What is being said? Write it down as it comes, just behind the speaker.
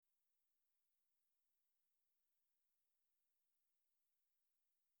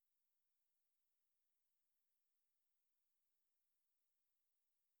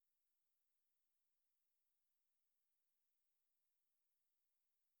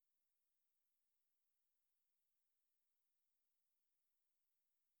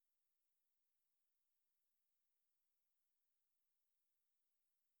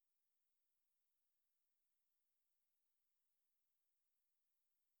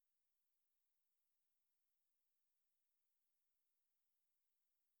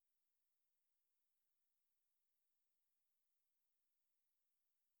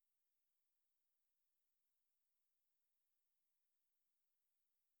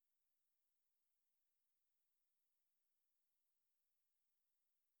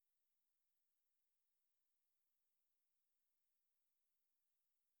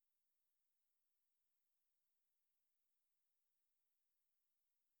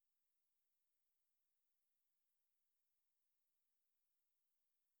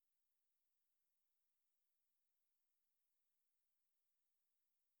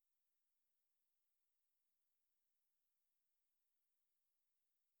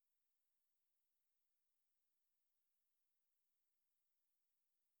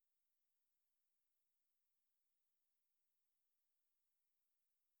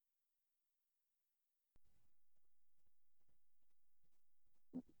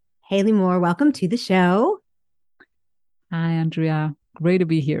Haley Moore, welcome to the show. Hi, Andrea. Great to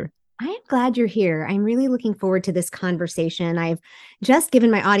be here. I am glad you're here. I'm really looking forward to this conversation. I've just given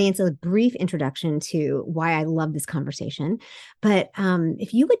my audience a brief introduction to why I love this conversation. But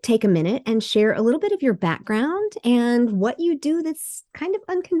if you would take a minute and share a little bit of your background and what you do that's kind of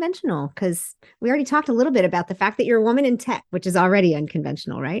unconventional, because we already talked a little bit about the fact that you're a woman in tech, which is already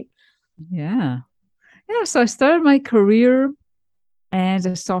unconventional, right? Yeah. Yeah. So I started my career as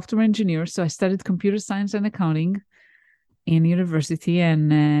a software engineer. So I studied computer science and accounting in university.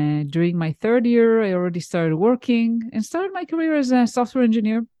 And during my third year, I already started working and started my career as a software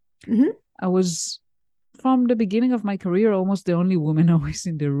engineer. Mm-hmm. I was, from the beginning of my career, almost the only woman always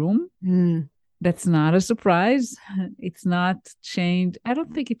in the room. Mm. That's not a surprise. It's not changed. I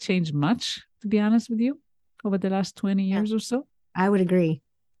don't think it changed much, to be honest with you, over the last 20 Yeah, years or so. I would agree.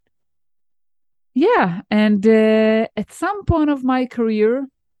 Yeah. And at some point of my career,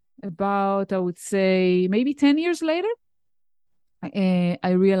 about, I would say, maybe 10 years later, I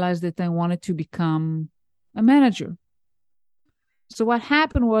realized that I wanted to become a manager. So what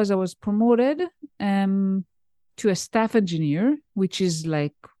happened was I was promoted to a staff engineer, which is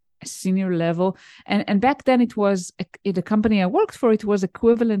like a senior level. And back then it was, the company I worked for, it was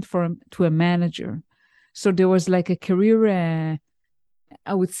equivalent to a manager. So there was like a career,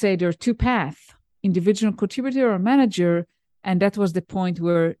 I would say there are two paths, individual contributor or manager. And that was the point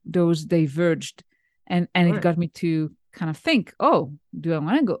where those diverged. And it Sure. got me to kind of think, oh, do I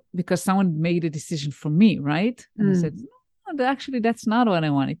want to go? Because someone made a decision for me, right? And I said, Mm. no, actually, that's not what I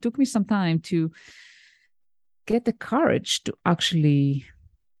want. It took me some time to get the courage to actually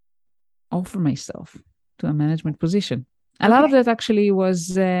offer myself to a management position. A lot of Okay. that actually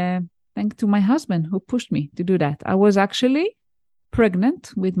was thanks to my husband who pushed me to do that. I was actually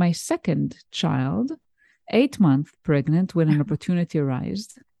pregnant with my second child, 8 months pregnant when an opportunity arose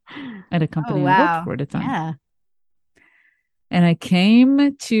at a Oh, company I worked wow. for at the time. Yeah. And I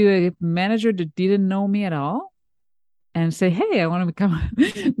came to a manager that didn't know me at all and say, hey, I want to become.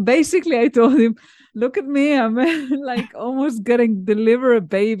 Basically, I told him, look at me. I'm like almost getting deliver a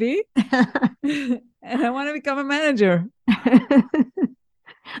baby and I want to become a manager.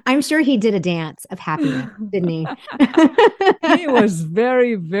 I'm sure he did a dance of happiness, didn't he? He was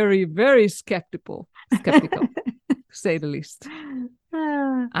very, very, very skeptical, to say the least.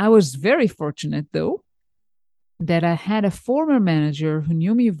 Ah, I was very fortunate, though, that I had a former manager who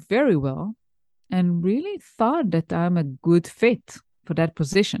knew me very well and really thought that I'm a good fit for that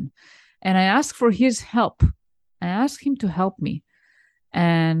position. And I asked for his help. I asked him to help me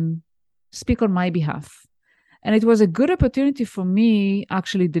and speak on my behalf. And it was a good opportunity for me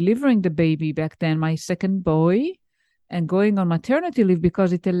actually delivering the baby back then, my second boy, and going on maternity leave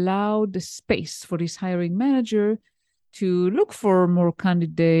because it allowed the space for this hiring manager to look for more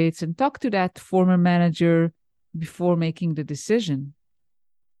candidates and talk to that former manager before making the decision.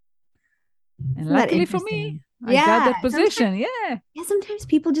 And isn't that luckily for me, interesting? I got Yeah. that position. Yeah, Sometimes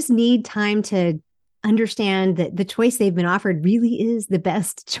people just need time to understand that the choice they've been offered really is the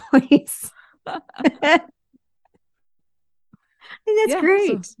best choice. I think that's yeah. So,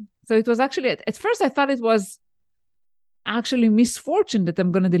 great. so it was actually at first I thought it was actually misfortune that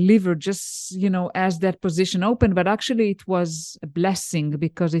I'm going to deliver just as that position opened, but actually it was a blessing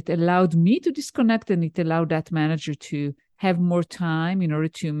because it allowed me to disconnect and it allowed that manager to have more time in order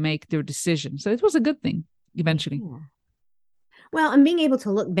to make their decision. So it was a good thing eventually. Yeah. Well, and being able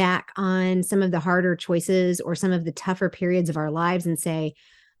to look back on some of the harder choices or some of the tougher periods of our lives and say,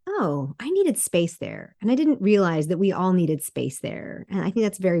 oh, I needed space there. And I didn't realize that we all needed space there. And I think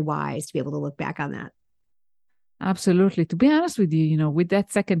that's very wise to be able to look back on that. Absolutely. To be honest with you, with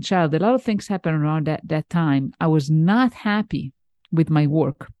that second child, a lot of things happened around that time. I was not happy with my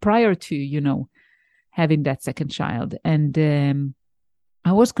work prior to, having that second child. And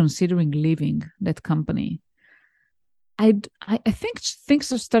I was considering leaving that company. I think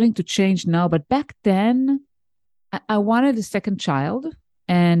things are starting to change now, but back then I wanted a second child.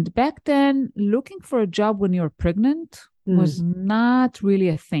 And back then, looking for a job when you're pregnant Mm. was not really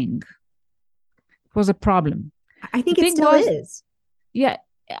a thing. It was a problem. I The think it thing still was, is. yeah,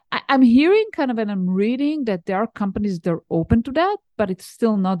 I'm hearing kind of, and I'm reading that there are companies that are open to that, but it's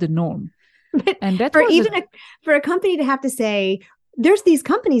still not the norm. But And that for was a, even for a company to have to say there's these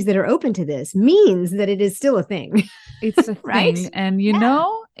companies that are open to this means that it is still a thing. it's a Right? thing. And, Yeah.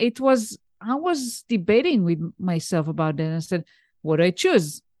 I was debating with myself about that. And I said, what do I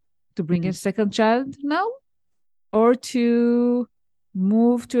choose? To bring Mm. a second child now or to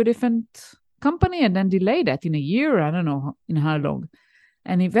move to a different company and then delay that in a year? I don't know in how long.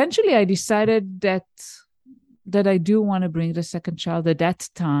 And eventually I decided that that I do want to bring the second child at that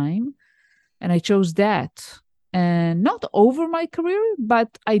time. And I chose that. And not over my career,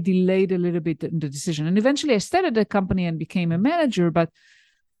 but I delayed a little bit in the decision. And eventually I started a company and became a manager. But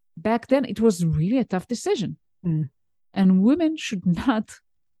back then it was really a tough decision. And women should not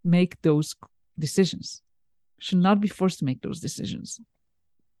make those decisions, should not be forced to make those decisions.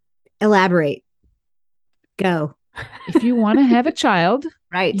 Elaborate. Go. If you want to have a child,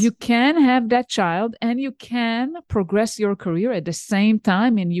 right, you can have that child and you can progress your career at the same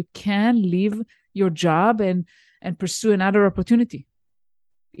time, and you can leave your job and pursue another opportunity.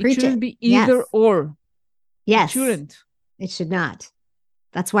 It shouldn't be either or. Yes. It shouldn't. It should not.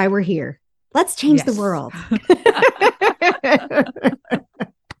 That's why we're here. Let's change the world.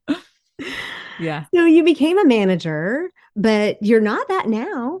 Yeah. So you became a manager, but you're not that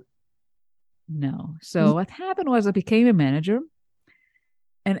now. No. So what happened was I became a manager,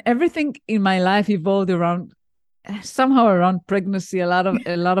 and everything in my life evolved around pregnancy, a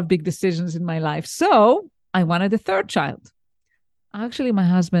lot of big decisions in my life. So I wanted a third child. Actually, my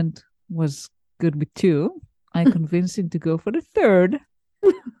husband was good with two. I convinced him to go for the third.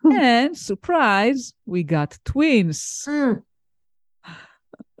 And surprise, we got twins.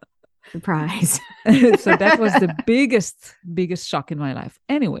 Surprise. So that was the biggest shock in my life.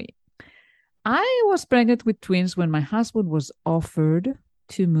 Anyway, I was pregnant with twins when my husband was offered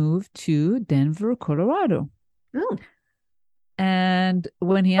to move to Denver, Colorado. Oh. And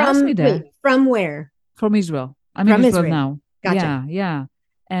when he asked me that. Wait, from where? From Israel. I'm in Israel now. Gotcha. Yeah.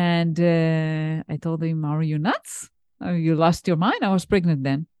 And I told him, are you nuts? You lost your mind. I was pregnant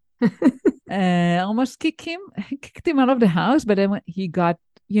then. Almost kicked him out of the house. But then he got,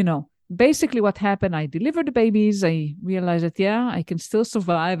 basically what happened, I delivered the babies. I realized that, I can still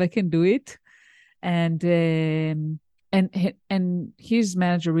survive. I can do it. And his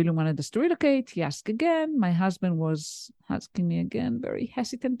manager really wanted us to relocate. He asked again. My husband was asking me again very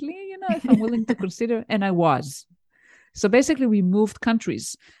hesitantly, if I'm willing to consider. And I was. So basically we moved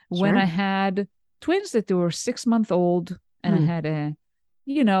countries. Sure. When I had twins that were 6 months old, and I had a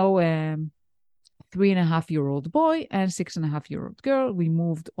 3.5-year-old boy and 6.5-year-old girl, we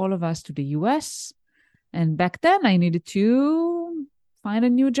moved all of us to the US. And back then I needed to find a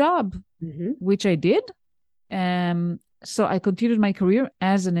new job, which I did. So I continued my career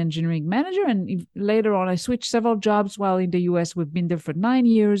as an engineering manager. And later on, I switched several jobs while in the US. We've been there for 9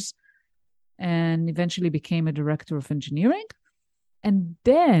 years and eventually became a director of engineering. And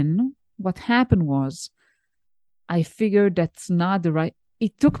then what happened was I figured that's not the right.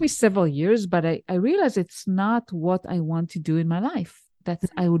 It took me several years, but I realized it's not what I want to do in my life.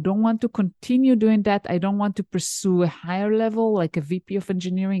 I don't want to continue doing that. I don't want to pursue a higher level, like a VP of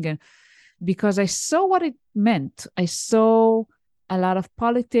engineering, because I saw what it meant. I saw a lot of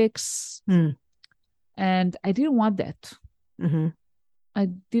politics, and I didn't want that. I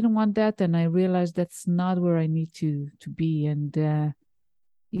didn't want that, and I realized that's not where I need to be. And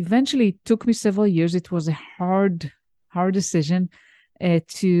eventually, it took me several years. It was a hard decision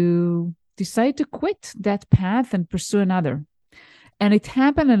to decide to quit that path and pursue another. And it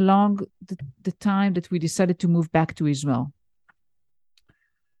happened along the time that we decided to move back to Israel.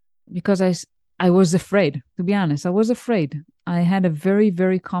 Because I was afraid, to be honest. I was afraid. I had a very,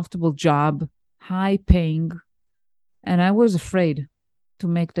 very comfortable job, high paying, and I was afraid to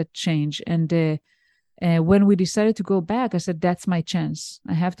make that change. And when we decided to go back, I said, that's my chance.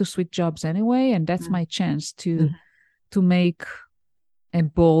 I have to switch jobs anyway, and that's my chance to make a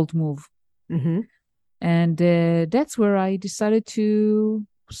bold move. And that's where I decided to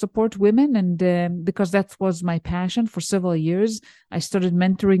support women. And because that was my passion for several years, I started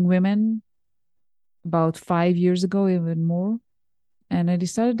mentoring women about 5 years ago, even more. And I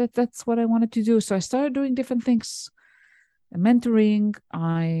decided that that's what I wanted to do. So I started doing different things. Mentoring,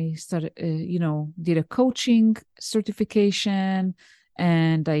 I started, did a coaching certification,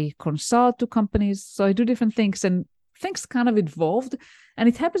 and I consult to companies. So I do different things, and things kind of evolved. And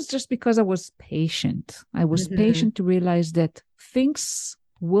it happens just because I was patient. I was patient to realize that things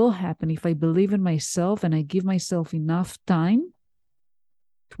will happen if I believe in myself and I give myself enough time.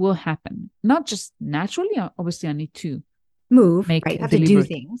 It will happen. Not just naturally. Obviously, I need to move, make right? Have to do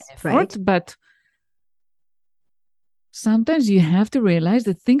things, effort, right? But sometimes you have to realize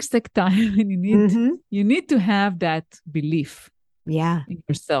that things take time, and you need to have that belief in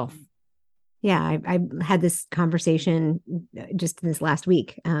yourself. Yeah, I had this conversation just this last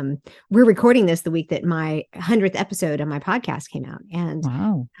week. We're recording this the week that my 100th episode of my podcast came out. And,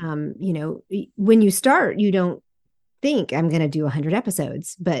 wow. When you start, you don't think I'm going to do 100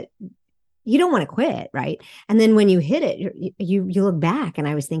 episodes, but you don't want to quit, right? And then when you hit it, you look back, and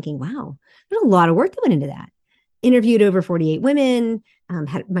I was thinking, wow, there's a lot of work that went into that. interviewed over 48 women.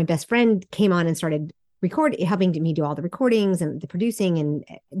 Had my best friend came on and started helping me do all the recordings and the producing and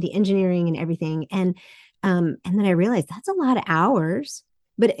the engineering and everything. And then I realized that's a lot of hours.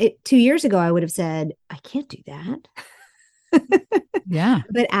 But 2 years ago, I would have said, I can't do that. Yeah.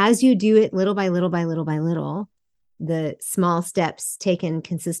 But as you do it little by little by little by little, the small steps taken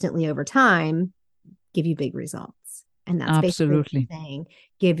consistently over time give you big results. And that's Absolutely. basically saying,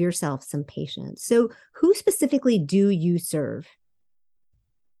 give yourself some patience. So who specifically do you serve?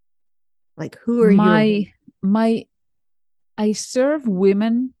 Like, who are you? I serve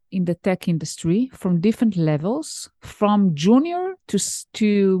women in the tech industry from different levels, from junior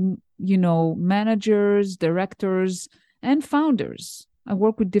to managers, directors, and founders. I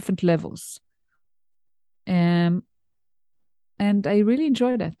work with different levels. And I really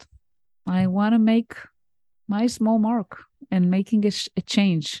enjoy that. I want to make my small mark and making a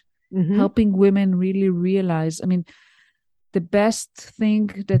change, helping women really realize. I mean, the best thing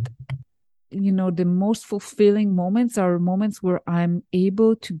that, the most fulfilling moments are moments where I'm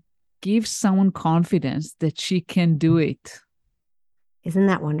able to give someone confidence that she can do it. Isn't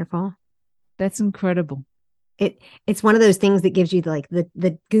that wonderful? That's incredible. It's one of those things that gives you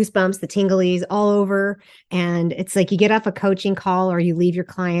the goosebumps, the tinglies all over. And it's like you get off a coaching call or you leave your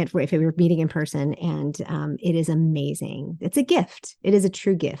client if you're meeting in person. And it is amazing. It's a gift. It is a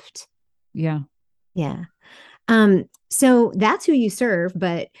true gift. Yeah. Yeah. So that's who you serve,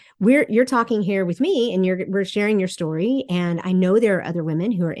 but you're talking here with me and we're sharing your story. And I know there are other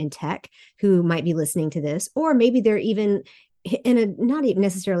women who are in tech who might be listening to this, or maybe they're even in a not even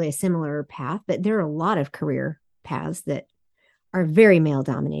necessarily a similar path, but there are a lot of career paths that are very male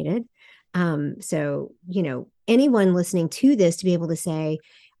dominated. So, anyone listening to this to be able to say,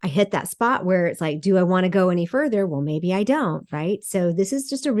 I hit that spot where it's like, do I want to go any further? Well, maybe I don't. Right. So this is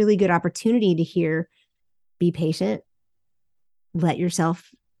just a really good opportunity to hear, be patient, let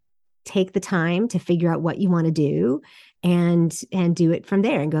yourself take the time to figure out what you want to do and do it from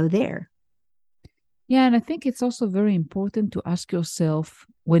there and go there. Yeah. And I think it's also very important to ask yourself,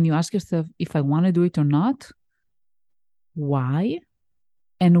 when you ask yourself if I want to do it or not, why?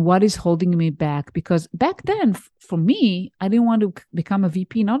 And what is holding me back? Because back then, for me, I didn't want to become a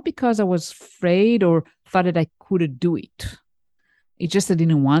VP, not because I was afraid or thought that I couldn't do it. It's just I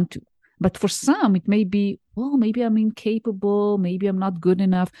didn't want to. But for some, it may be, well, maybe I'm incapable, maybe I'm not good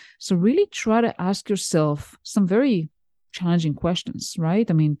enough. So really try to ask yourself some very challenging questions,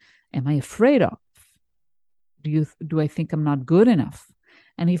 right? I mean, am I afraid of? Do I think I'm not good enough?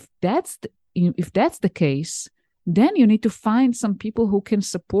 And if that's the case, then you need to find some people who can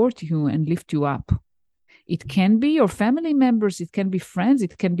support you and lift you up. It can be your family members, it can be friends,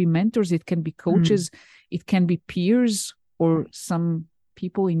 it can be mentors, it can be coaches, it can be peers or some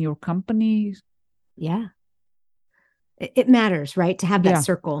people in your company. Yeah. It matters, right? To have that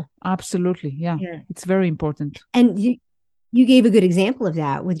circle. Absolutely. Yeah. It's very important. And you gave a good example of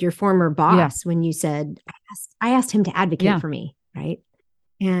that with your former boss when you said, I asked him to advocate for me, right?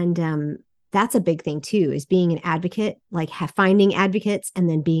 And that's a big thing too, is being an advocate, like finding advocates and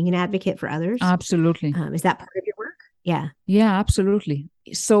then being an advocate for others. Absolutely. Is that part of your work? Yeah. Yeah, absolutely.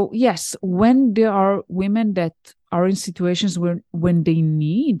 So yes, when there are women that are in situations when they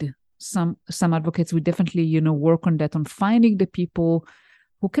need some advocates, we definitely, work on that, on finding the people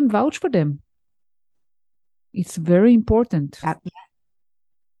who can vouch for them. It's very important.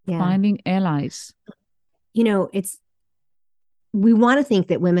 Yeah. Finding allies. We want to think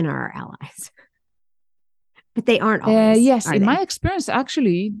that women are our allies, but they aren't always. Yes, in my experience,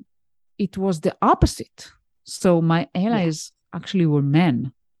 actually, it was the opposite. So my allies actually were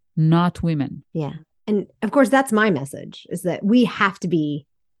men, not women. Yeah. And of course, that's my message, is that we have to be,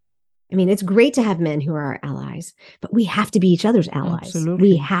 it's great to have men who are our allies, but we have to be each other's allies.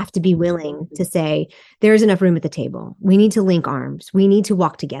 Absolutely. We have to be willing to say, there's enough room at the table. We need to link arms. We need to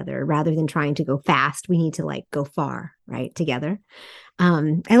walk together rather than trying to go fast. We need to go far, right? Together.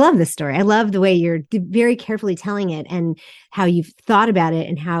 I love this story. I love the way you're very carefully telling it and how you've thought about it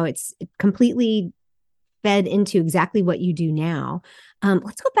and how it's completely fed into exactly what you do now.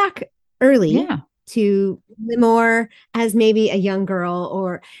 Let's go back early to more as maybe a young girl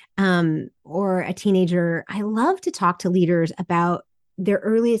or a teenager. I love to talk to leaders about their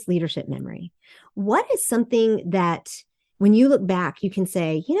earliest leadership memory. What is something that when you look back, you can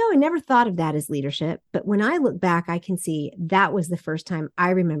say, I never thought of that as leadership, but when I look back, I can see that was the first time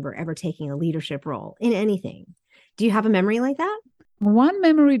I remember ever taking a leadership role in anything. Do you have a memory like that? One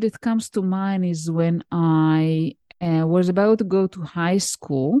memory that comes to mind is when I was about to go to high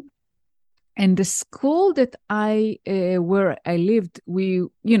school. And the school that where I lived,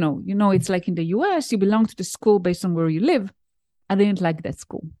 it's like in the US, you belong to the school based on where you live. I didn't like that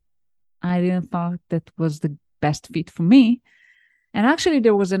school. I didn't thought that was the best fit for me. And actually,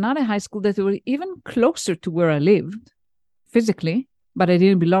 there was another high school that was even closer to where I lived physically, but I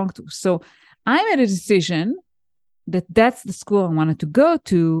didn't belong to. So I made a decision that that's the school I wanted to go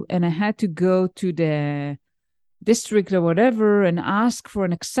to. And I had to go to the district or whatever and ask for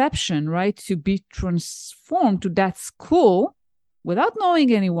an exception, right, to be transformed to that school without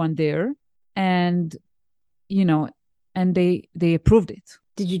knowing anyone there. And, and they approved it.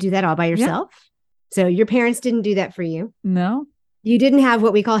 Did you do that all by yourself? Yeah. So your parents didn't do that for you? No. You didn't have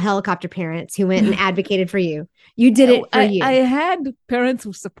what we call helicopter parents who went and advocated for you. You did it for you. I had parents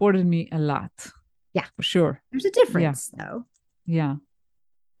who supported me a lot. Yeah. For sure. There's a difference, though. Yeah.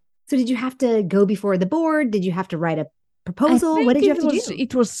 So did you have to go before the board? Did you have to write a proposal? What did you have to do?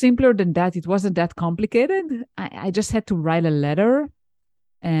 It was simpler than that. It wasn't that complicated. I just had to write a letter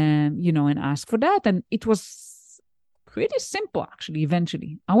and ask for that. And it was pretty simple, actually,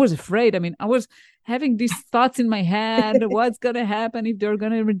 eventually. I was afraid. I mean, I was having these thoughts in my head. What's going to happen if they're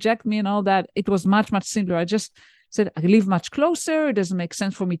going to reject me and all that? It was much, much simpler. I just said, I live much closer. It doesn't make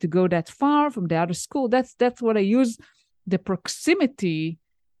sense for me to go that far from the other school. That's what I use, the proximity,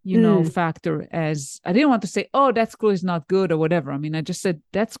 factor as. I didn't want to say, oh, that school is not good or whatever. I mean, I just said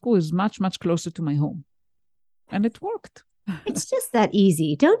that school is much, much closer to my home. And it worked. It's just that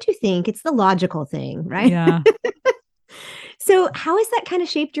easy. Don't you think? It's the logical thing, right? Yeah. So how has that kind of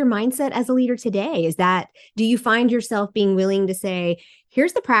shaped your mindset as a leader today? Do you find yourself being willing to say,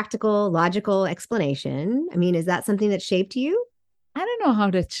 here's the practical, logical explanation? I mean, is that something that shaped you? I don't know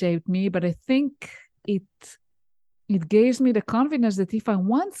how that shaped me, but I think it gives me the confidence that if I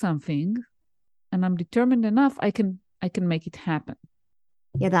want something and I'm determined enough, I can make it happen.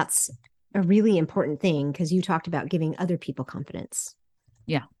 Yeah, that's a really important thing because you talked about giving other people confidence.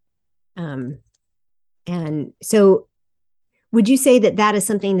 Yeah. And so would you say that is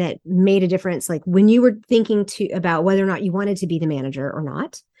something that made a difference? Like when you were thinking about whether or not you wanted to be the manager or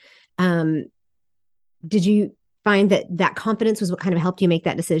not, did you find that confidence was what kind of helped you make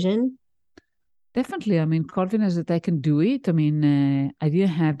that decision? Definitely. I mean, confidence that I can do it. I mean, I didn't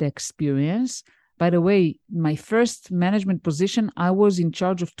have the experience. By the way, my first management position, I was in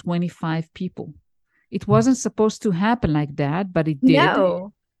charge of 25 people. It wasn't supposed to happen like that, but it did.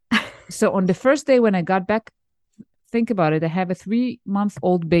 No. So on the first day when I got back, think about it. I have a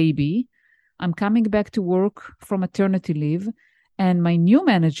 3-month-old baby. I'm coming back to work from maternity leave. And my new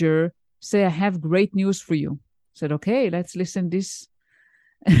manager said, I have great news for you. I said, okay, let's listen to this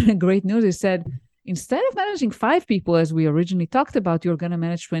great news. He said, instead of managing 5 people, as we originally talked about, you're going to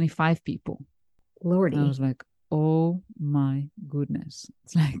manage 25 people. Lordy. And I was like, oh my goodness.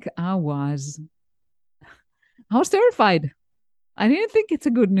 It's like I was terrified. I didn't think it's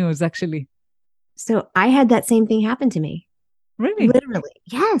a good news, actually. So I had that same thing happen to me. Really? Literally.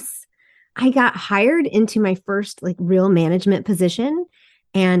 Yes. I got hired into my first real management position,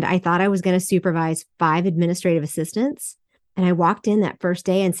 and I thought I was going to supervise 5 administrative assistants. And I walked in that first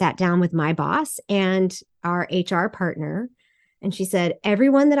day and sat down with my boss and our HR partner. And she said,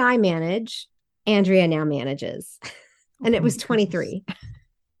 everyone that I manage, Andrea now manages. And it was 23.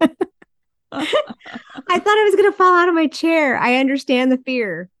 I thought I was going to fall out of my chair. I understand the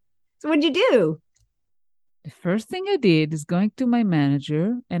fear. So what'd you do? The first thing I did is going to my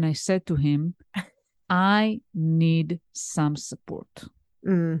manager and I said to him, I need some support.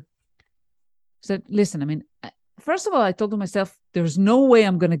 I said, listen, I mean, first of all, I told myself, there's no way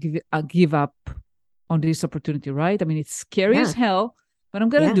I'm going to give up on this opportunity, right? I mean, it's scary as hell, but I'm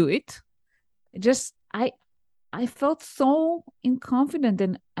going to do it. I felt so inconfident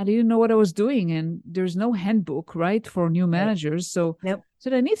and I didn't know what I was doing. And there's no handbook, right, for new managers. So,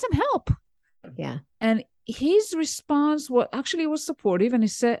 so I need some help. Yeah. And his response was supportive. And he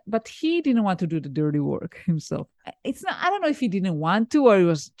said, but he didn't want to do the dirty work himself. I don't know if he didn't want to, or he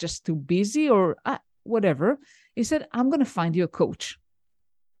was just too busy or whatever. He said, I'm going to find you a coach.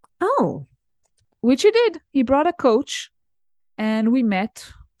 Oh. Which he did. He brought a coach and we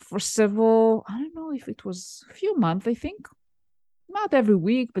met for several, I don't know if it was a few months, I think. Not every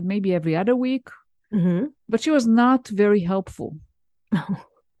week, but maybe every other week. Mm-hmm. But she was not very helpful.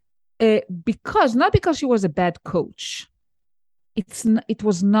 Not because she was a bad coach. It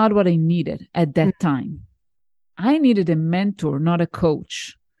was not what I needed at that time. I needed a mentor, not a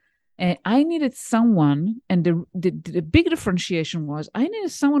coach. I needed someone, and the big differentiation was I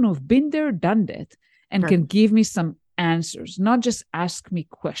needed someone who's been there, done that, and can give me some answers, not just ask me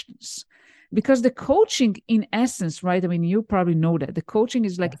questions. Because the coaching, in essence, right? I mean, you probably know that the coaching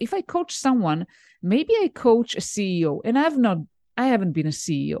is like, if I coach someone, maybe I coach a CEO, and I haven't been a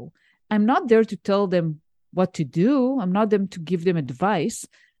CEO. I'm not there to tell them what to do. I'm not there to give them advice.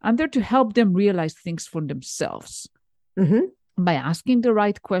 I'm there to help them realize things for themselves by asking the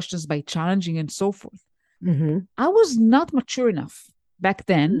right questions, by challenging, and so forth. I was not mature enough back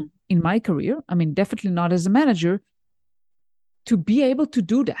then in my career. I mean, definitely not as a manager, to be able to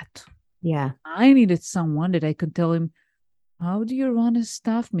do that. Yeah. I needed someone that I could tell him, how do you run a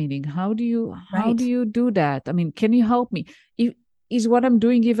staff meeting? How do you do that? I mean, can you help me? Is what I'm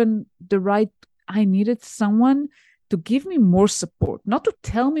doing even the right? I needed someone to give me more support, not to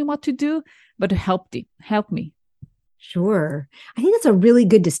tell me what to do, but to help me. Sure. I think that's a really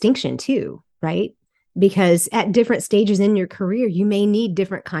good distinction too, right? Because at different stages in your career, you may need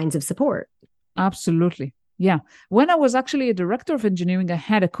different kinds of support. Absolutely. Yeah. When I was actually a director of engineering, I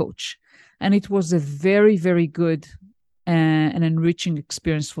had a coach, and it was a very, very good and enriching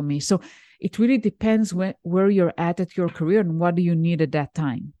experience for me. So it really depends where you're at your career and what do you need at that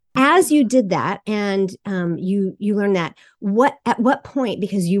time. As you did that, and you learned that, at what point,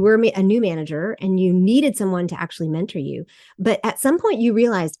 because you were a new manager and you needed someone to actually mentor you, but at some point you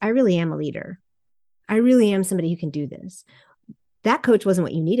realized, I really am a leader. I really am somebody who can do this. That coach wasn't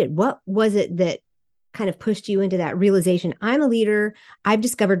what you needed. What was it that kind of pushed you into that realization? I'm a leader. I've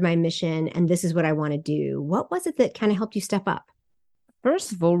discovered my mission, and this is what I want to do. What was it that kind of helped you step up?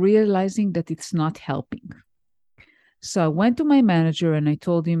 First of all, realizing that it's not helping. So I went to my manager and I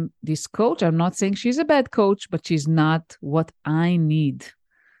told him, this coach, I'm not saying she's a bad coach, but she's not what I need.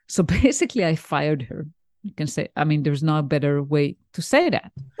 So basically, I fired her. You can say, I mean, there's no better way to say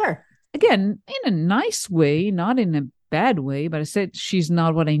that. Sure. Again, in a nice way, not in a bad way, but I said, she's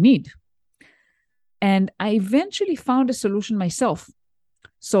not what I need. And I eventually found a solution myself.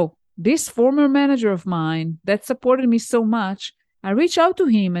 So this former manager of mine that supported me so much, I reached out to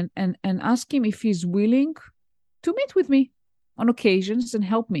him and asked him if he's willing to meet with me on occasions and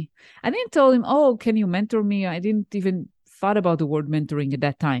help me. I didn't tell him, oh, can you mentor me? I didn't even thought about the word mentoring at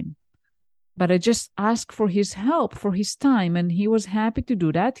that time. But I just asked for his help, for his time, and he was happy to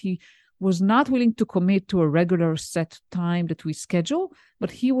do that. He was not willing to commit to a regular set time that we schedule,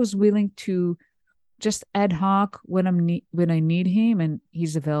 but he was willing to just ad hoc when I need him, and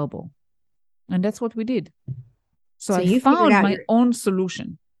he's available. And that's what we did. So I found my own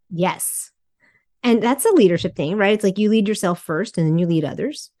solution. Yes. And that's a leadership thing, right? It's like you lead yourself first and then you lead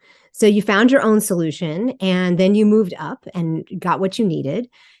others. So you found your own solution, and then you moved up and got what you needed.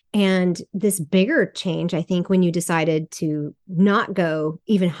 And this bigger change, I think, when you decided to not go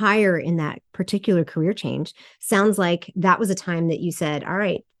even higher in that particular career change, sounds like that was a time that you said, all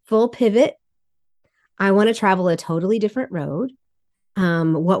right, full pivot. I want to travel a totally different road.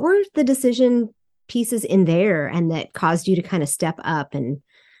 What were the decision pieces in there and that caused you to kind of step up and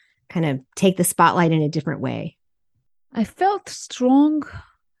kind of take the spotlight in a different way? I felt strong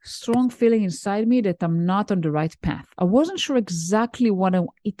feeling inside me that I'm not on the right path. I wasn't sure exactly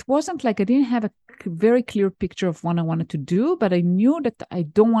it wasn't like I didn't have a very clear picture of what I wanted to do, but I knew that I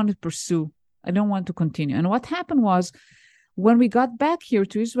don't want to pursue. I don't want to continue. And what happened was, when we got back here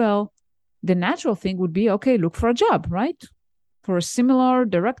to Israel, the natural thing would be, okay, look for a job, right? For a similar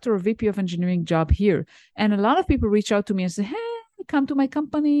director or VP of engineering job here. And a lot of people reach out to me and say, hey, come to my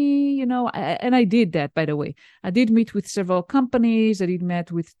company, and I did that, by the way. I did meet with several companies. I did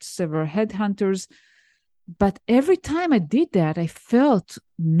meet with several headhunters. But every time I did that, I felt,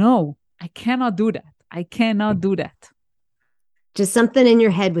 no, I cannot do that. I cannot do that. Just something in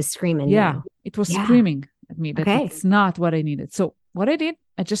your head was screaming. Yeah, it was screaming at me that it's not what I needed. So what I did,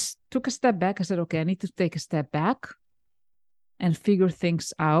 I just took a step back. I said, okay, I need to take a step back and figure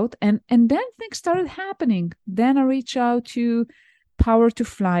things out. And then things started happening. Then I reached out to Power to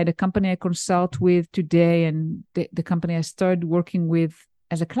Fly, the company I consult with today, and the company I started working with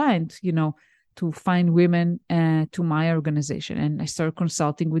as a client, to find women to my organization. And I started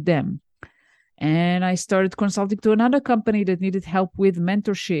consulting with them. And I started consulting to another company that needed help with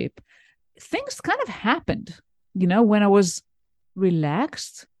mentorship. Things kind of happened, when I was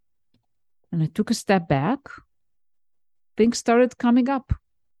relaxed and I took a step back, things started coming up.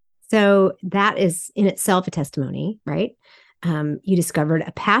 So that is in itself a testimony, right? You discovered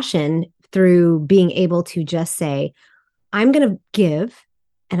a passion through being able to just say, I'm going to give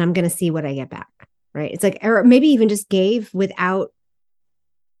and I'm going to see what I get back, right? It's like, or maybe even just gave without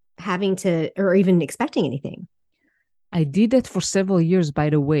having to, or even expecting anything. I did that for several years, by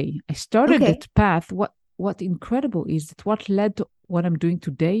the way. I started that path. What incredible is that what led to what I'm doing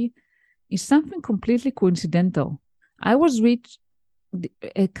today is something completely coincidental. I was reached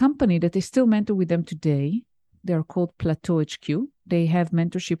a company that I still mentor with them today. They're called Plateau HQ. They have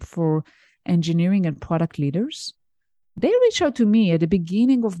mentorship for engineering and product leaders. They reached out to me at the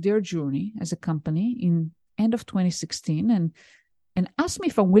beginning of their journey as a company in end of 2016 and asked me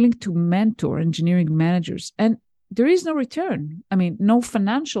if I'm willing to mentor engineering managers. And there is no return. I mean, no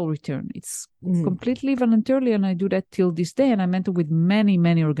financial return. It's completely voluntarily, and I do that till this day. And I mentor with many,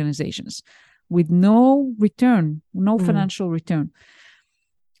 many organizations with no return, no financial return.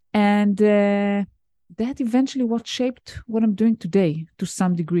 And that eventually what shaped what I'm doing today to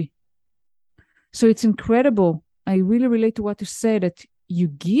some degree. So it's incredible. I really relate to what you say, that you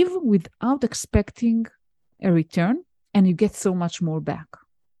give without expecting a return and you get so much more back.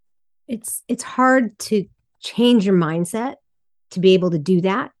 It's hard to change your mindset to be able to do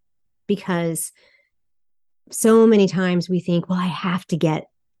that, because so many times we think, well, I have to get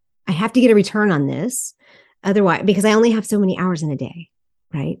a return on this. Otherwise, because I only have so many hours in a day.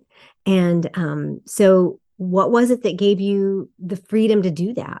 Right. And so what was it that gave you the freedom to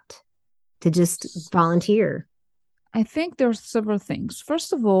do that, to just volunteer? I think there's several things.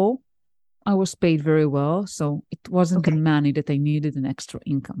 First of all, I was paid very well. So it wasn't the money that I needed, an extra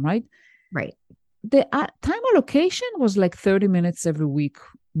income, right? Right. The time allocation was like 30 minutes every week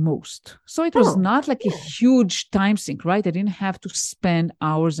most. So it was not like a huge time sink, right? I didn't have to spend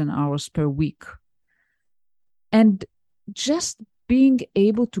hours and hours per week. And just being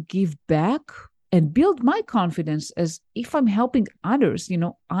able to give back and build my confidence as if I'm helping others, you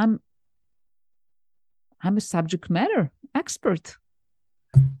know, I'm a subject matter expert.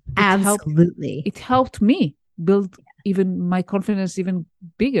 Absolutely. It helped me build even my confidence even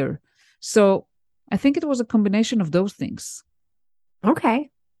bigger. So I think it was a combination of those things. Okay.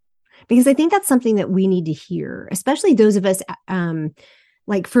 Because I think that's something that we need to hear, especially those of us,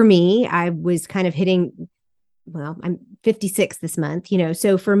 like for me, I was kind of hitting, well, I'm 56 this month, you know,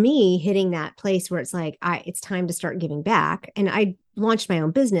 so for me, hitting that place where it's like, it's time to start giving back. And I launched my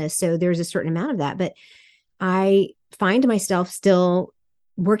own business, so there's a certain amount of that, but I find myself still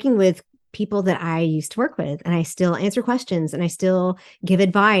working with people that I used to work with, and I still answer questions and I still give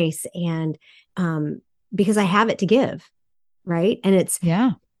advice, and because I have it to give, right? And it's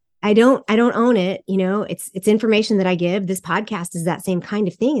I don't own it, you know, it's information that I give. This podcast is that same kind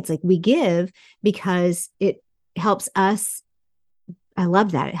of thing. It's like we give because it helps us. I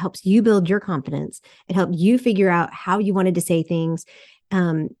love that. It helps you build your confidence. It helps you figure out how you wanted to say things,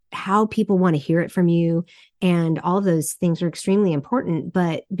 how people want to hear it from you. And all of those things are extremely important.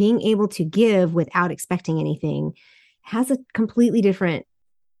 But being able to give without expecting anything has a completely different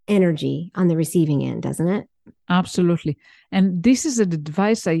energy on the receiving end, doesn't it? Absolutely. And this is an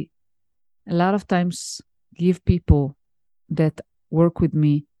advice I a lot of times give people that work with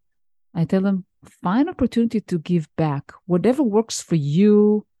me. I tell them, find opportunity to give back. Whatever works for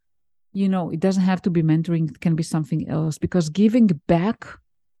you, you know, it doesn't have to be mentoring. It can be something else, because giving back,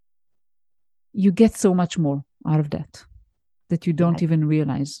 you get so much more out of that you don't even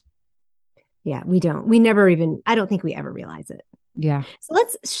realize. Yeah, we don't. We never even, I don't think we ever realize it. Yeah. So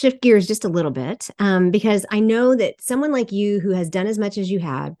let's shift gears just a little bit, because I know that someone like you who has done as much as you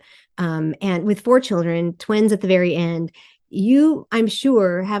have, and with 4 children, twins at the very end, you, I'm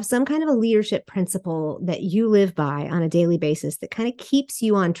sure, have some kind of a leadership principle that you live by on a daily basis that kind of keeps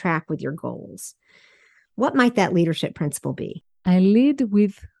you on track with your goals. What might that leadership principle be? I lead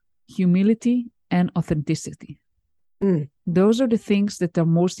with humility and authenticity. Those are the things that are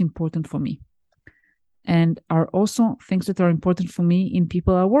most important for me, and are also things that are important for me in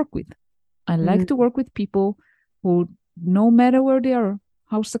people I work with. I like to work with people who, no matter where they are,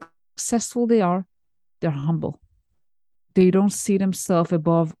 how successful they are, they're humble. They don't see themselves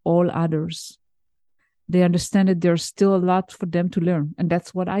above all others. They understand that there's still a lot for them to learn. And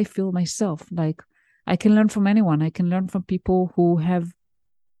that's what I feel myself. Like, I can learn from anyone. I can learn from people who have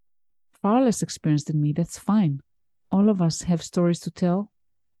far less experience than me. That's fine. All of us have stories to tell.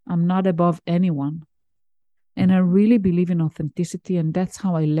 I'm not above anyone. And I really believe in authenticity. And that's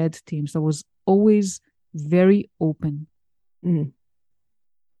how I led teams. I was always very open.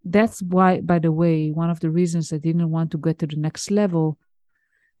 That's why, by the way, one of the reasons I didn't want to get to the next level,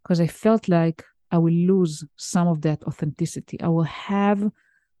 because I felt like I will lose some of that authenticity. I will have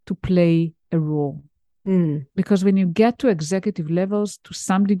to play a role. Because when you get to executive levels, to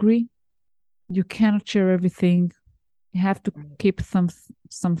some degree, you cannot share everything. You have to keep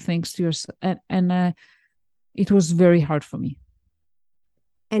some things to yourself. And it was very hard for me.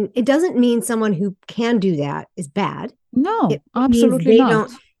 And it doesn't mean someone who can do that is bad. No, absolutely not.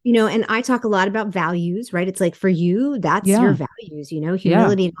 And I talk a lot about values, right? It's like for you, that's your Yeah. values, Yeah.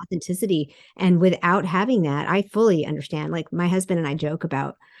 humility and authenticity. And without having that, I fully understand. Like my husband and I joke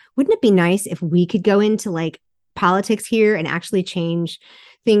about, wouldn't it be nice if we could go into like politics here and actually change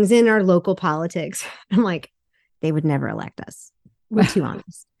things in our local politics? I'm like, they would never elect us. We're too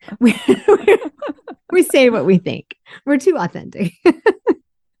honest. We, we say what we think. We're too authentic.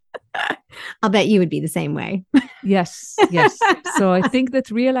 I'll bet you would be the same way. Yes, yes. So I think that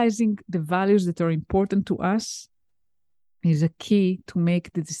realizing the values that are important to us is a key to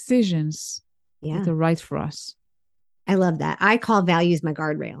make the decisions that Yeah. are right for us. I love that. I call values my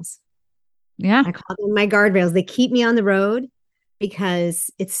guardrails. Yeah. I call them my guardrails. They keep me on the road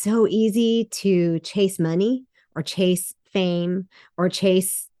because it's so easy to chase money or chase fame or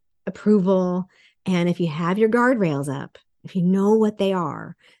chase approval. And if you have your guardrails up, if you know what they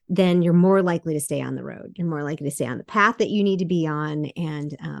are, then you're more likely to stay on the road. You're more likely to stay on the path that you need to be on.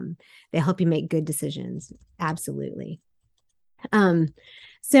 And they help you make good decisions. Absolutely.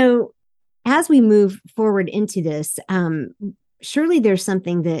 So as we move forward into this, surely there's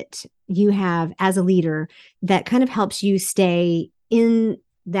something that you have as a leader that kind of helps you stay in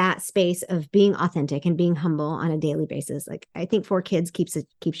that space of being authentic and being humble on a daily basis. Like I think 4 kids keeps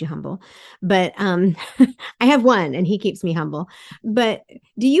you humble, but I have one and he keeps me humble. But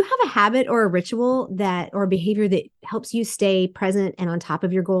do you have a habit or a ritual or behavior that helps you stay present and on top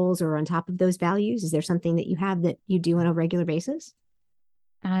of your goals or on top of those values? Is there something that you have that you do on a regular basis?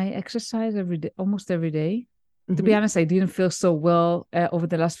 I exercise every day, almost every day. To be Mm-hmm. honest, I didn't feel so well over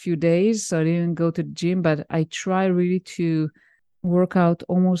the last few days, so I didn't go to the gym, but I try really to work out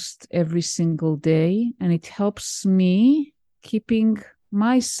almost every single day, and it helps me keeping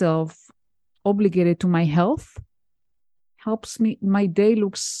myself obligated to my health. Helps me, my day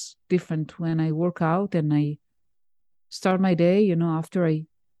looks different when I work out and I start my day, after I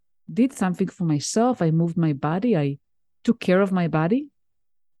did something for myself, I moved my body, I took care of my body.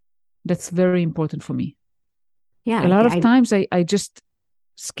 That's very important for me. Yeah, A lot of times I just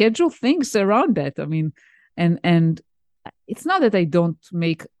schedule things around that. I mean, and it's not that I don't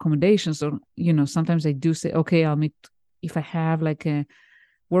make accommodations or, sometimes I do say, okay, I'll meet if I have like a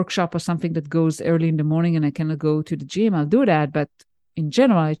workshop or something that goes early in the morning and I cannot go to the gym, I'll do that. But in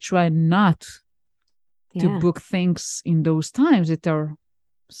general, I try not to book things in those times that are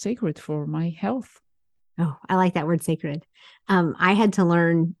sacred for my health. Oh, I like that word sacred. I had to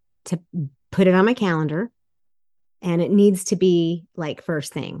learn to put it on my calendar and it needs to be like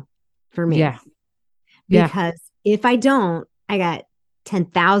first thing for me. Yeah. Because if I don't, I got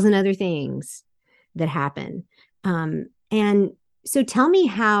 10,000 other things that happen. And so tell me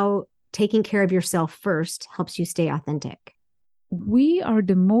how taking care of yourself first helps you stay authentic. We are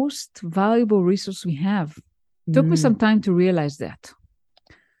the most valuable resource we have. Took me some time to realize that.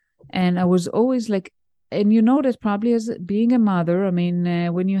 And I was always like, and that probably as being a mother, I mean,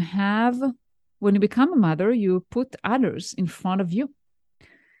 when you become a mother, you put others in front of you.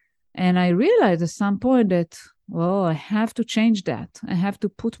 And I realized at some point that, well, I have to change that. I have to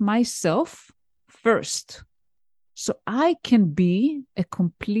put myself first. So I can be a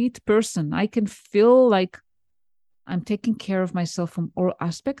complete person. I can feel like I'm taking care of myself from all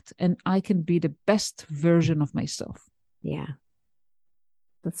aspects and I can be the best version of myself. Yeah.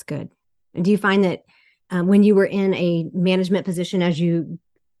 That's good. And do you find that when you were in a management position, as you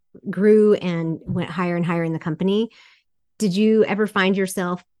grew and went higher and higher in the company, did you ever find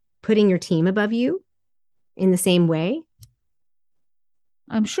yourself putting your team above you in the same way?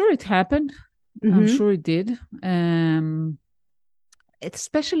 I'm sure it happened. Mm-hmm. I'm sure it did.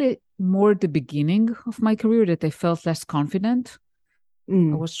 Especially more at the beginning of my career that I felt less confident.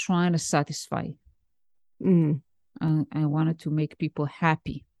 I was trying to satisfy. I wanted to make people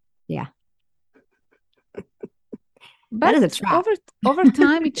happy. Yeah. But that is a trap. Over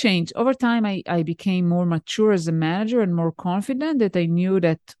time, it changed. Over time, I became more mature as a manager and more confident that I knew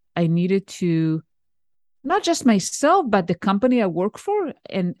that I needed to, not just myself, but the company I work for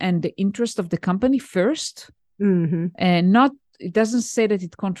and the interest of the company first. Mm-hmm. And it doesn't say that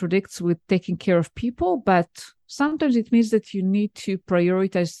it contradicts with taking care of people, but sometimes it means that you need to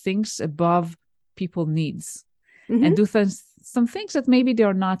prioritize things above people's needs and do some things that maybe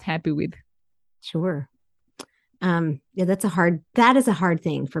they're not happy with. Sure. Yeah, that is a hard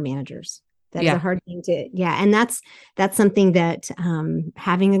thing for managers. That is a hard thing and that's something that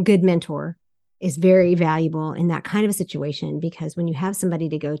having a good mentor is very valuable in that kind of a situation, because when you have somebody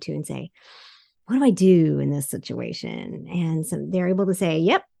to go to and say, what do I do in this situation? And they're able to say,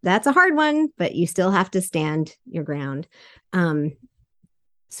 yep, that's a hard one, but you still have to stand your ground. So,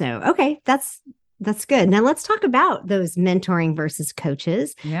 okay, that's That's good. Now let's talk about those mentoring versus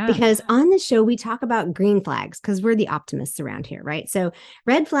coaches, Yeah. because on the show we talk about green flags because we're the optimists around here, right? So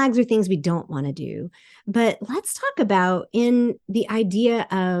red flags are things we don't want to do. But let's talk about in the idea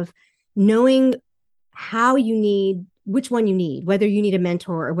of knowing how you need, which one you need, whether you need a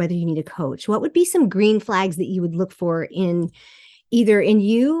mentor or whether you need a coach. What would be some green flags that you would look for in either in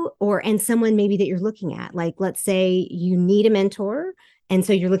you or in someone maybe that you're looking at? Like, let's say you need a mentor and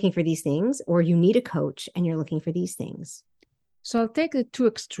so you're looking for these things, or you need a coach and you're looking for these things. So I'll take the two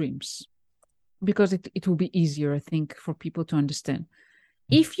extremes because it will be easier, I think, for people to understand.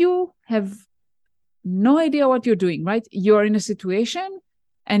 If you have no idea what you're doing, right? You're in a situation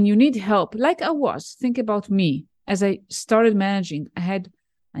and you need help, like I was. Think about me. As I started managing, I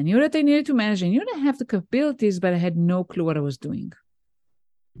knew that I needed to manage. I knew that I have the capabilities, but I had no clue what I was doing.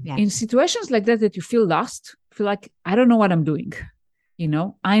 Yeah. In situations like that you feel lost, feel like, I don't know what I'm doing.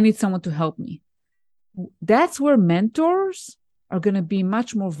 I need someone to help me. That's where mentors are going to be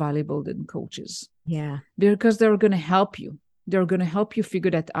much more valuable than coaches. Yeah. Because they're going to help you. They're going to help you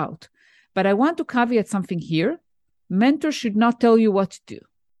figure that out. But I want to caveat something here. Mentors should not tell you what to do.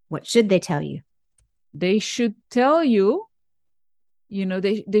 What should they tell you? They should tell you,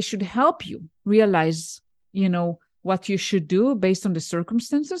 they should help you realize, what you should do based on the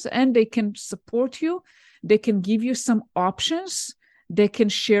circumstances, and they can support you. They can give you some options. They can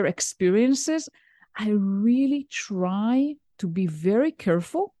share experiences. I really try to be very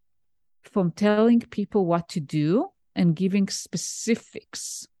careful from telling people what to do and giving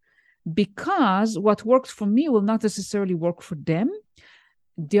specifics, because what works for me will not necessarily work for them.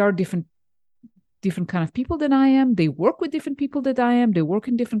 They are different kind of people than I am. They work with different people than I am. They work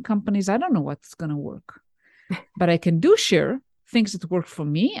in different companies. I don't know what's going to work. But I can share things that work for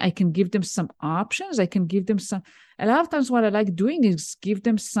me. I can give them some options. I can give them a lot of times what I like doing is give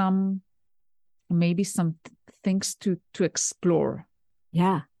them maybe some things to explore.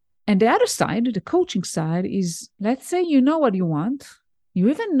 Yeah. And the other side, the coaching side, is, let's say you know what you want. You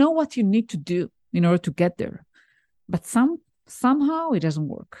even know what you need to do in order to get there. But somehow it doesn't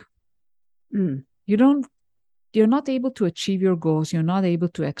work. Mm. You're not able to achieve your goals. You're not able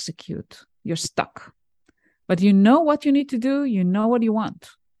to execute. You're stuck. But you know what you need to do. You know what you want.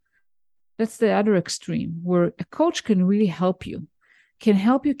 That's the other extreme, where a coach can really help you, can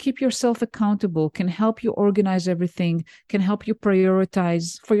help you keep yourself accountable, can help you organize everything, can help you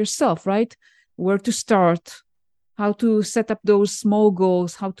prioritize for yourself, right? Where to start, how to set up those small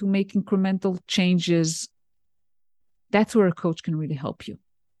goals, how to make incremental changes. That's where a coach can really help you.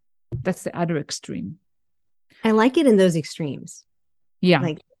 That's the other extreme. I like it in those extremes. Yeah.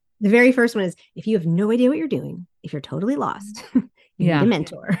 Like the very first one is, if you have no idea what you're doing, if you're totally lost, you need a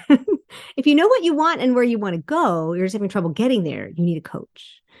mentor. If you know what you want and where you want to go, you're just having trouble getting there, you need a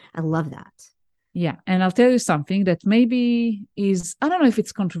coach. I love that. Yeah. And I'll tell you something that maybe is, I don't know if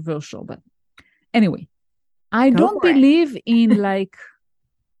it's controversial, but anyway, I don't believe in like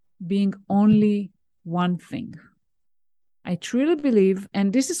being only one thing. I truly believe,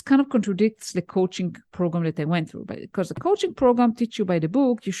 and this is kind of contradicts the coaching program that I went through, but because the coaching program teach you by the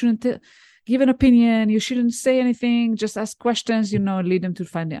book, you shouldn't give an opinion, you shouldn't say anything, just ask questions, lead them to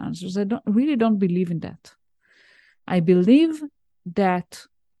find the answers. I really don't believe in that. I believe that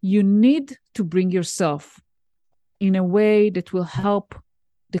you need to bring yourself in a way that will help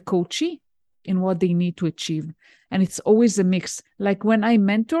the coachee in what they need to achieve. And it's always a mix. Like when I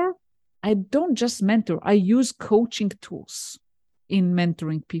mentor, I don't just mentor, I use coaching tools in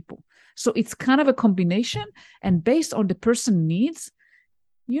mentoring people. So it's kind of a combination, and based on the person needs,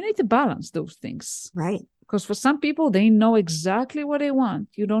 you need to balance those things. Right. Because for some people, they know exactly what they want.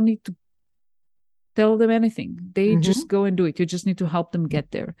 You don't need to tell them anything. They just go and do it. You just need to help them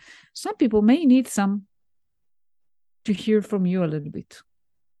get there. Some people may need to hear from you a little bit.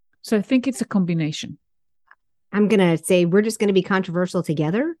 So I think it's a combination. I'm going to say we're just going to be controversial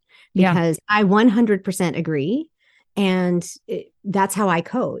together, because I 100% agree. And that's how I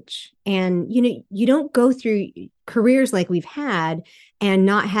coach. And, you don't go through careers like we've had and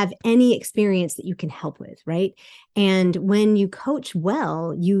not have any experience that you can help with, right? And when you coach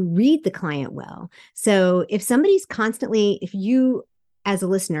well, you read the client well. So if somebody's if you as a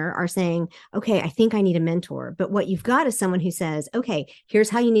listener are saying, okay, I think I need a mentor, but what you've got is someone who says, okay, here's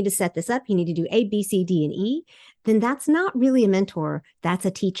how you need to set this up. You need to do A, B, C, D, and E. Then that's not really a mentor. That's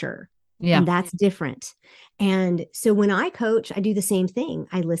a teacher. Yeah. And that's different. And so when I coach, I do the same thing.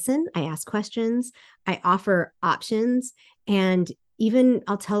 I listen, I ask questions, I offer options, and even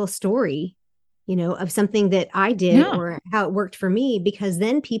I'll tell a story, of something that I did or how it worked for me, because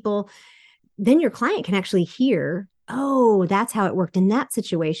then your client can actually hear, oh, that's how it worked in that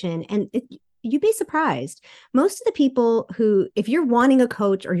situation. And you'd be surprised. Most of the people who, if you're wanting a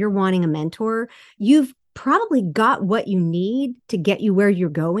coach or you're wanting a mentor, you've probably got what you need to get you where you're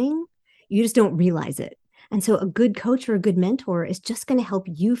going. You just don't realize it. And so a good coach or a good mentor is just going to help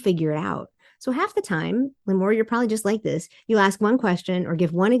you figure it out. So half the time, Limor, you're probably just like this. You'll ask one question or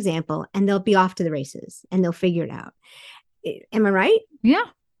give one example, and they'll be off to the races and they'll figure it out. Am I right? Yeah.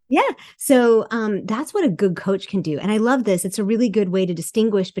 Yeah. So that's what a good coach can do. And I love this. It's a really good way to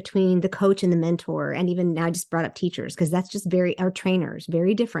distinguish between the coach and the mentor. And even now I just brought up teachers, because that's just our trainers,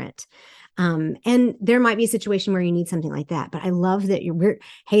 very different. And there might be a situation where you need something like that. But I love that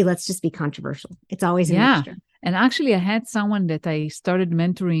hey, let's just be controversial. It's always a mixture. And actually, I had someone that I started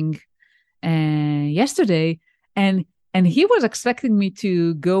mentoring yesterday, and he was expecting me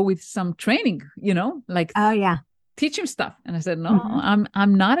to go with some training, like, oh yeah, teach him stuff. And I said, no,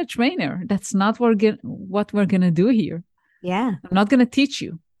 I'm not a trainer. That's not what we're gonna do here. Yeah, I'm not gonna teach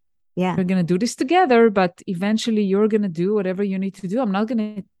you. Yeah, we're gonna do this together, but eventually you're gonna do whatever you need to do. I'm not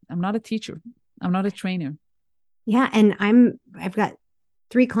a teacher. I'm not a trainer. Yeah, and I've got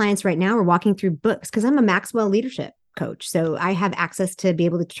 3 clients right now. We're walking through books because I'm a Maxwell leadership coach. So I have access to be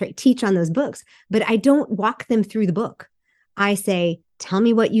able to teach on those books, but I don't walk them through the book. I say, tell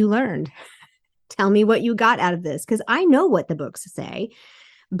me what you learned. Tell me what you got out of this, because I know what the books say,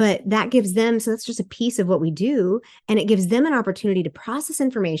 but that gives them, so that's just a piece of what we do. And it gives them an opportunity to process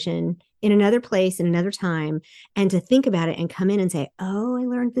information in another place, in another time, and to think about it and come in and say, oh, I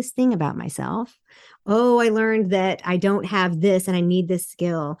learned this thing about myself. Oh, I learned that I don't have this and I need this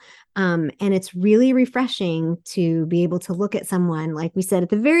skill. And it's really refreshing to be able to look at someone, like we said at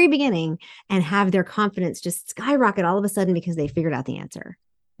the very beginning, and have their confidence just skyrocket all of a sudden because they figured out the answer.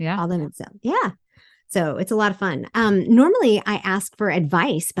 Yeah. All them themselves. Yeah. So it's a lot of fun. Normally I ask for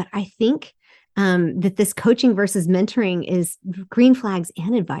advice, but I think that this coaching versus mentoring is green flags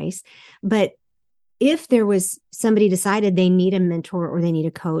and advice. But if there was somebody decided they need a mentor or they need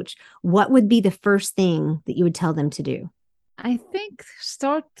a coach, what would be the first thing that you would tell them to do? I think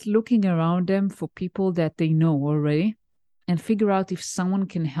start looking around them for people that they know already and figure out if someone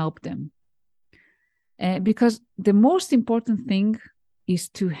can help them. Because the most important thing is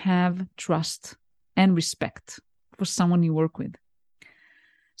to have trust and respect for someone you work with.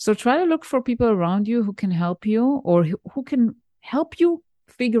 So try to look for people around you who can help you, or who can help you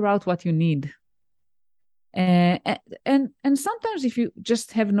figure out what you need. And sometimes if you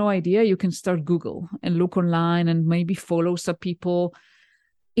just have no idea, you can start Google and look online and maybe follow some people.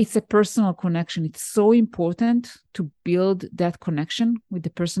 It's a personal connection. It's so important to build that connection with the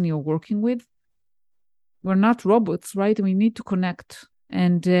person you're working with. We're not robots, right? We need to connect.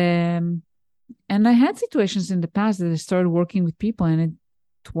 And I had situations in the past that I started working with people and it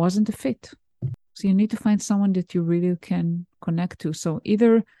wasn't a fit. So you need to find someone that you really can connect to. So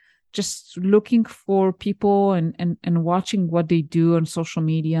either just looking for people and watching what they do on social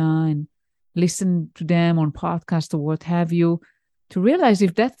media and listen to them on podcasts or what have you, to realize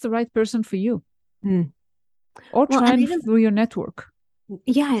if that's the right person for you. Or try through your network.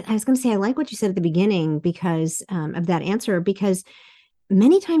 Yeah, I was going to say, I like what you said at the beginning because of that answer, because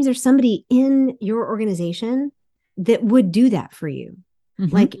many times there's somebody in your organization that would do that for you.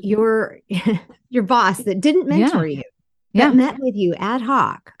 Like your boss that didn't mentor you, that met with you ad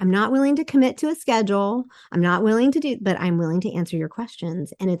hoc. I'm not willing to commit to a schedule. I'm not willing to do, but I'm willing to answer your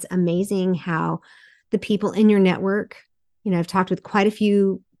questions. And it's amazing how the people in your network, I've talked with quite a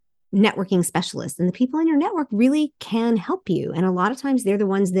few networking specialists, and the people in your network really can help you. And a lot of times they're the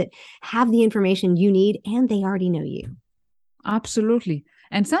ones that have the information you need and they already know you. Absolutely.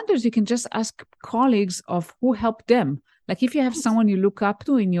 And sometimes you can just ask colleagues of who helped them. Like if you have someone you look up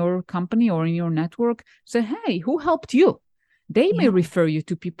to in your company or in your network, say, hey, who helped you? They may refer you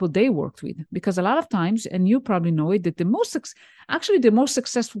to people they worked with, because a lot of times, and you probably know it, that the most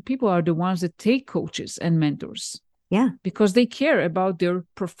successful people are the ones that take coaches and mentors. Yeah. Because they care about their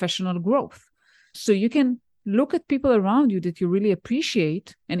professional growth. So you can look at people around you that you really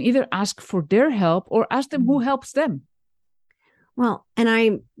appreciate and either ask for their help or ask them who helps them. Well, and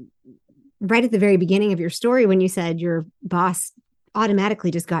I, right at the very beginning of your story, when you said your boss automatically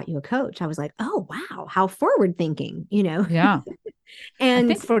just got you a coach, I was like, oh, wow, how forward thinking, Yeah.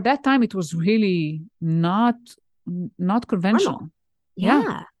 And I think for that time, it was really not conventional. Normal.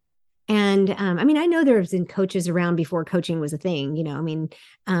 Yeah. And I know there's been coaches around before coaching was a thing,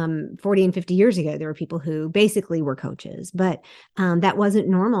 40 and 50 years ago, there were people who basically were coaches, but that wasn't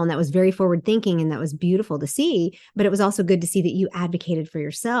normal. And that was very forward thinking. And that was beautiful to see. But it was also good to see that you advocated for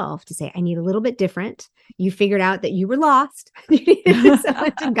yourself to say, I need a little bit different. You figured out that you were lost. You needed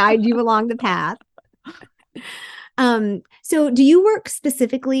someone to guide you along the path. So do you work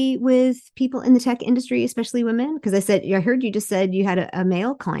specifically with people in the tech industry, especially women? Because I heard you just said you had a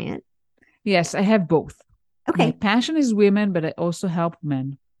male client. Yes, I have both. My Okay. passion is women, but I also help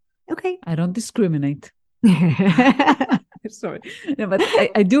men. Okay. I don't discriminate. Sorry. No, but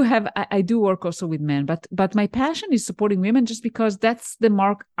I do work also with men, but my passion is supporting women just because that's the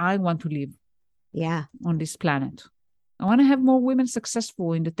mark I want to leave Yeah. on this planet. I want to have more women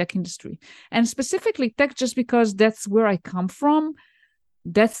successful in the tech industry, and specifically tech, just because that's where I come from.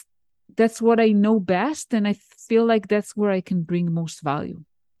 That's what I know best, and I feel like that's where I can bring most value,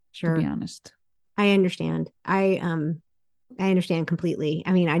 to be Sure. honest. I understand. I understand completely.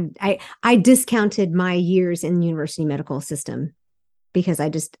 I mean, I discounted my years in the university medical system because I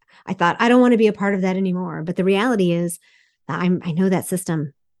thought I don't want to be a part of that anymore. But the reality is I know that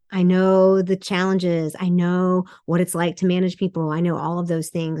system. I know the challenges. I know what it's like to manage people. I know all of those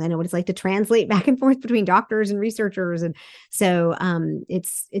things. I know what it's like to translate back and forth between doctors and researchers. And so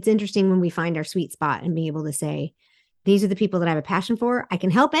it's interesting when we find our sweet spot and be able to say, these are the people that I have a passion for. I can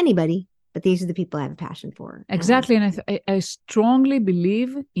help anybody, but these are the people I have a passion for. Exactly. And I strongly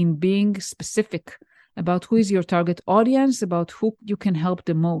believe in being specific about who is your target audience, about who you can help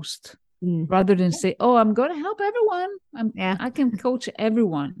the most, rather than say, oh, I'm going to help everyone. I can coach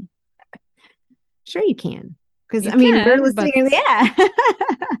everyone. Sure you can. Because, You I mean, we're can, listening. but... Yeah.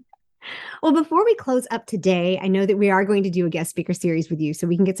 Well, before we close up today, I know that we are going to do a guest speaker series with you so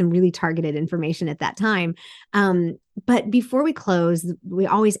we can get some really targeted information at that time. But before we close, we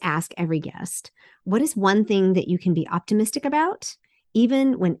always ask every guest, what is one thing that you can be optimistic about,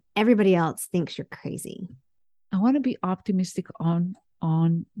 even when everybody else thinks you're crazy? I want to be optimistic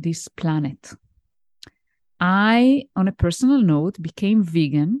on this planet. I, on a personal note, became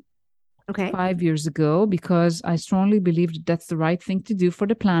vegan 5 years ago because I strongly believe that's the right thing to do for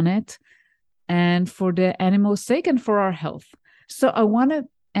the planet and for the animals' sake and for our health. So I want to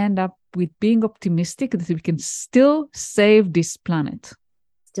end up with being optimistic that we can still save this planet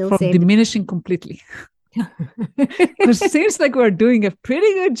from diminishing completely. Because it seems like we're doing a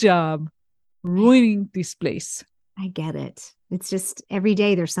pretty good job ruining this place. I get it. It's just every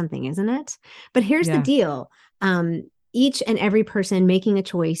day there's something, isn't it? But here's the deal. Each and every person making a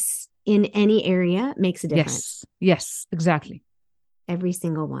choice in any area makes a difference. Yes, exactly. Every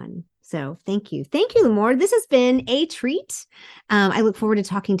single one. So thank you. Thank you, Limor. This has been a treat. I look forward to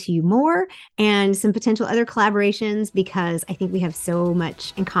talking to you more and some potential other collaborations because I think we have so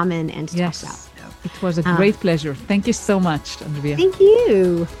much in common and to talk about. It was a great pleasure. Thank you so much, Andrea. Thank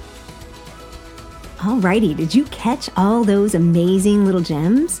you. All righty. Did you catch all those amazing little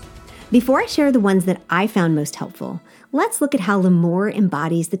gems? Before I share the ones that I found most helpful, let's look at how Limor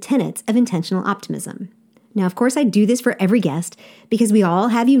embodies the tenets of intentional optimism. Now, of course, I do this for every guest because we all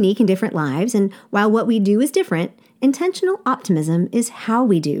have unique and different lives, and while what we do is different, intentional optimism is how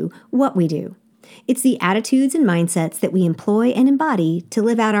we do what we do. It's the attitudes and mindsets that we employ and embody to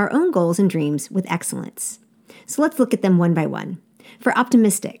live out our own goals and dreams with excellence. So let's look at them one by one. For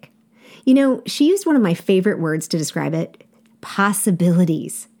optimistic, she used one of my favorite words to describe it,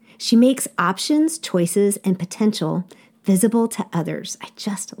 possibilities. She makes options, choices, and potential visible to others. I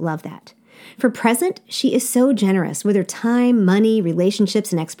just love that. For present, she is so generous with her time, money,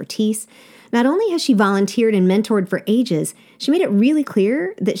 relationships, and expertise. Not only has she volunteered and mentored for ages, she made it really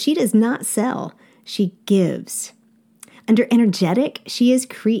clear that she does not sell, she gives. Under energetic, she is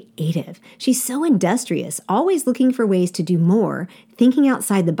creative. She's so industrious, always looking for ways to do more, thinking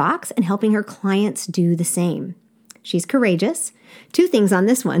outside the box and helping her clients do the same. She's courageous. 2 things on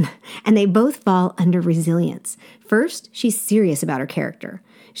this one, and they both fall under resilience. First, she's serious about her character.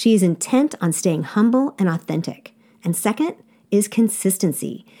 She is intent on staying humble and authentic. And second is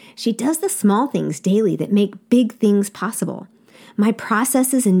consistency. She does the small things daily that make big things possible. My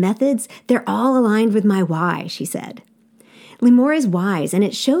processes and methods, they're all aligned with my why, she said. Limor is wise, and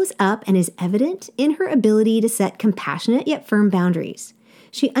it shows up and is evident in her ability to set compassionate yet firm boundaries.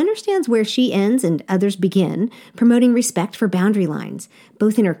 She understands where she ends and others begin, promoting respect for boundary lines,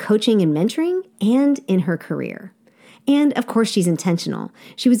 both in her coaching and mentoring and in her career. And, of course, she's intentional.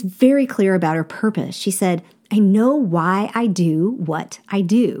 She was very clear about her purpose. She said, I know why I do what I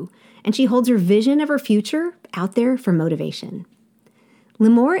do. And she holds her vision of her future out there for motivation.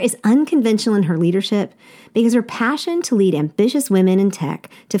 Limor is unconventional in her leadership because her passion to lead ambitious women in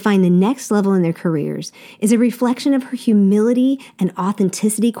tech to find the next level in their careers is a reflection of her humility and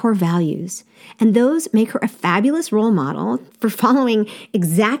authenticity core values. And those make her a fabulous role model for following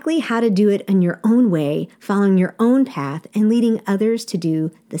exactly how to do it in your own way, following your own path, and leading others to do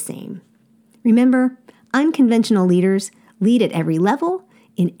the same. Remember, unconventional leaders lead at every level,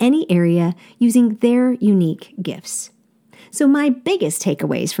 in any area using their unique gifts. So my biggest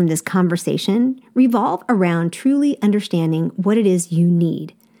takeaways from this conversation revolve around truly understanding what it is you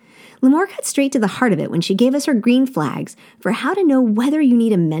need. Limor cut straight to the heart of it when she gave us her green flags for how to know whether you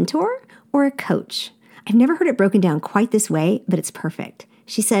need a mentor or a coach. I've never heard it broken down quite this way, but it's perfect.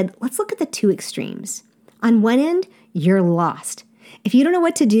 She said, let's look at the two extremes. On one end, you're lost. If you don't know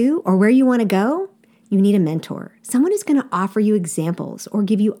what to do or where you want to go, you need a mentor, someone who's going to offer you examples or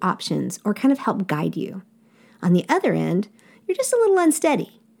give you options or kind of help guide you. On the other end, you're just a little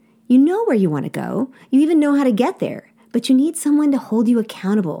unsteady. You know where you want to go. You even know how to get there, but you need someone to hold you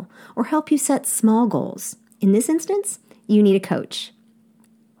accountable or help you set small goals. In this instance, you need a coach.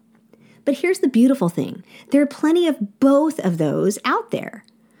 But here's the beautiful thing. There are plenty of both of those out there.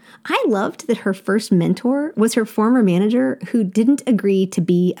 I loved that her first mentor was her former manager who didn't agree to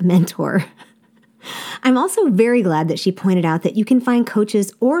be a mentor. I'm also very glad that she pointed out that you can find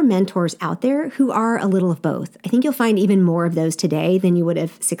coaches or mentors out there who are a little of both. I think you'll find even more of those today than you would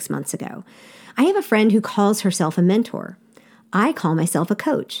have 6 months ago. I have a friend who calls herself a mentor. I call myself a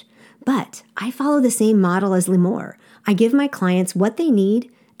coach, but I follow the same model as Limor. I give my clients what they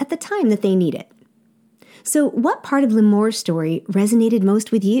need at the time that they need it. So what part of Limor's story resonated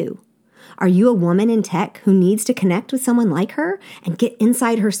most with you? Are you a woman in tech who needs to connect with someone like her and get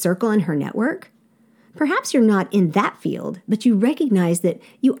inside her circle and her network? Perhaps you're not in that field, but you recognize that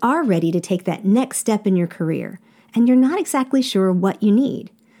you are ready to take that next step in your career, and you're not exactly sure what you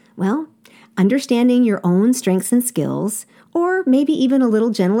need. Well, understanding your own strengths and skills, or maybe even a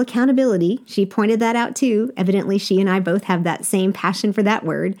little gentle accountability, she pointed that out too. Evidently, she and I both have that same passion for that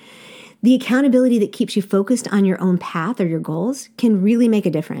word. The accountability that keeps you focused on your own path or your goals can really make a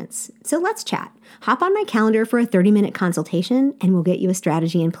difference. So let's chat. Hop on my calendar for a 30-minute consultation, and we'll get you a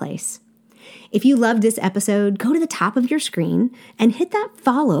strategy in place. If you loved this episode, go to the top of your screen and hit that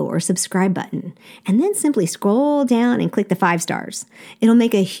follow or subscribe button, and then simply scroll down and click the 5 stars. It'll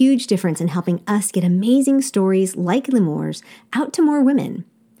make a huge difference in helping us get amazing stories like Limor's out to more women.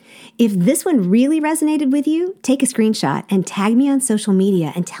 If this one really resonated with you, take a screenshot and tag me on social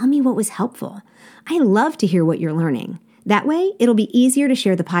media and tell me what was helpful. I love to hear what you're learning. That way, it'll be easier to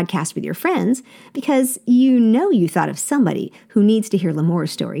share the podcast with your friends because you know you thought of somebody who needs to hear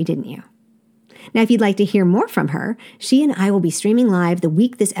Limor's story, didn't you? Now, if you'd like to hear more from her, she and I will be streaming live the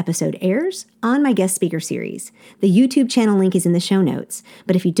week this episode airs on my guest speaker series. The YouTube channel link is in the show notes,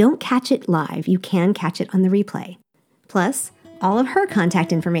 but if you don't catch it live, you can catch it on the replay. Plus, all of her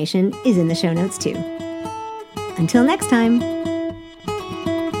contact information is in the show notes too. Until next time.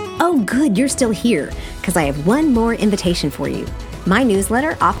 Oh, good, you're still here, because I have one more invitation for you. My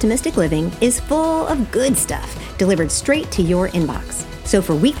newsletter, Optimistic Living, is full of good stuff delivered straight to your inbox. So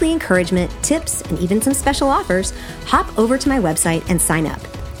for weekly encouragement, tips, and even some special offers, hop over to my website and sign up.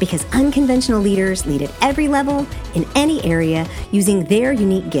 Because unconventional leaders lead at every level, in any area, using their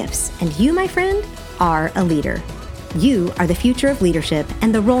unique gifts. And you, my friend, are a leader. You are the future of leadership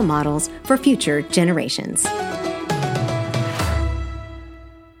and the role models for future generations.